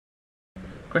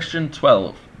Question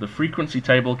 12. The frequency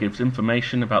table gives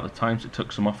information about the times it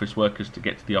took some office workers to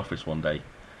get to the office one day.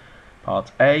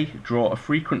 Part A. Draw a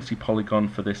frequency polygon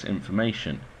for this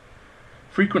information.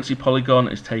 Frequency polygon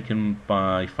is taken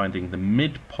by finding the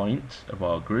midpoint of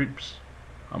our groups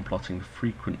and plotting the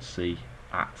frequency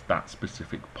at that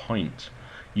specific point.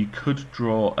 You could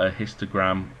draw a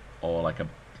histogram or like a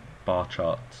bar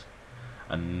chart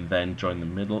and then join the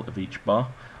middle of each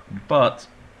bar, but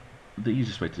the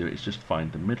easiest way to do it is just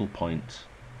find the middle point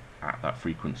at that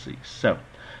frequency. So,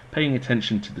 paying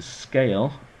attention to the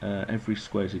scale, every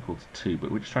square is equal to 2,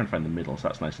 but we're just trying to find the middle, so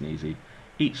that's nice and easy.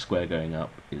 Each square going up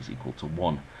is equal to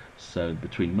 1. So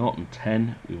between 0 and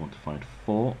 10, we want to find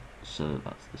 4, so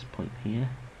that's this point here.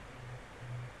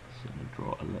 So I'm going to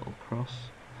draw a little cross.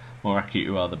 More accurate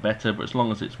you are, the better, but as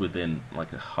long as it's within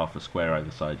like a half a square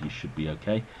either side, you should be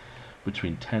okay.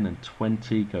 Between 10 and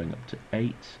 20, going up to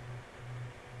 8.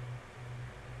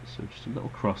 So just a little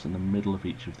cross in the middle of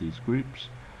each of these groups.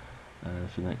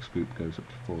 For the next group goes up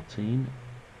to 14.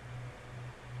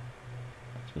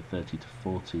 That's for 30 to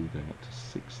 40, we're going up to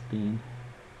 16.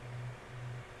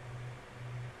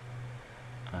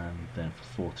 And then for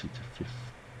 40 to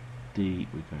 50,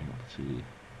 we're going up to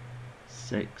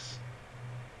 6.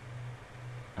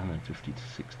 And then 50 to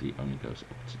 60 only goes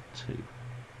up to 2.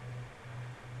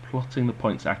 Plotting the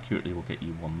points accurately will get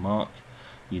you 1 mark.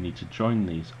 You need to join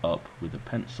these up with a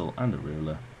pencil and a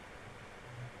ruler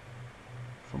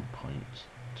from point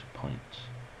to point.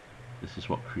 This is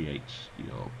what creates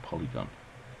your polygon.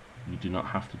 You do not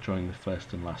have to join the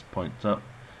first and last points up,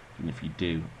 and if you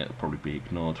do, it'll probably be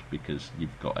ignored because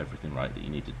you've got everything right that you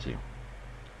needed to.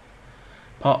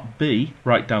 Part B,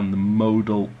 write down the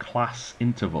modal class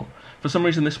interval. For some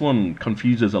reason this one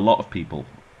confuses a lot of people.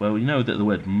 Well, we know that the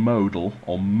word modal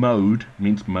or mode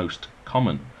means most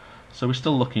common. So we're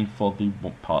still looking for the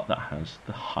part that has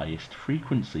the highest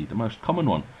frequency, the most common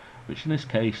one, which in this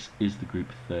case is the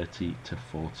group 30 to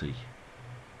 40.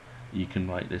 You can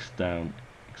write this down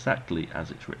exactly as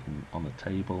it's written on the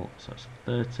table. So it's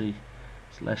 30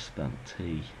 is less than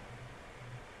t,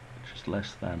 which is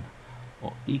less than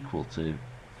or equal to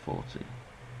 40.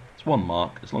 It's 1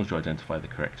 mark as long as you identify the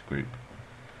correct group.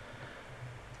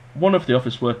 One of the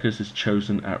office workers is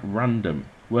chosen at random.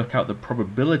 Work out the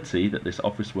probability that this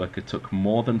office worker took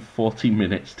more than 40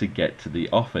 minutes to get to the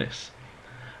office.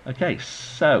 Okay,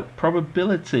 so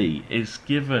probability is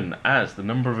given as the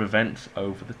number of events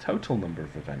over the total number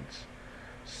of events.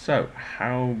 So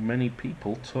how many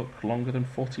people took longer than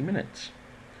 40 minutes?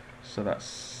 So that's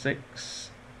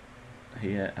 6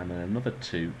 here and then another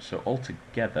 2. So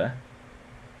altogether,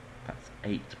 that's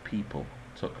 8 people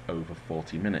took over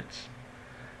 40 minutes.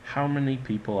 How many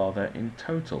people are there in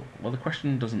total? Well, the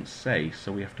question doesn't say,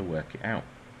 so we have to work it out.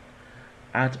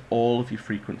 Add all of your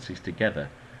frequencies together.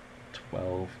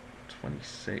 12,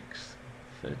 26,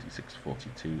 36,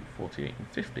 42, 48 and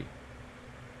 50.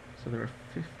 So there are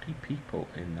 50 people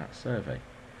in that survey,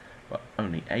 but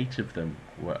only 8 of them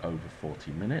were over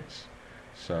 40 minutes.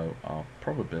 So our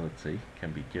probability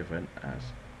can be given as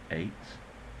 8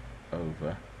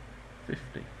 over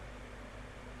 50.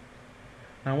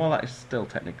 Now, while that is still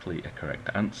technically a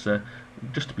correct answer,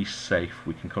 just to be safe,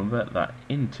 we can convert that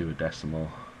into a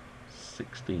decimal.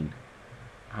 16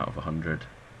 out of 100,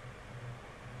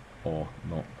 or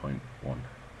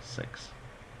 0.16.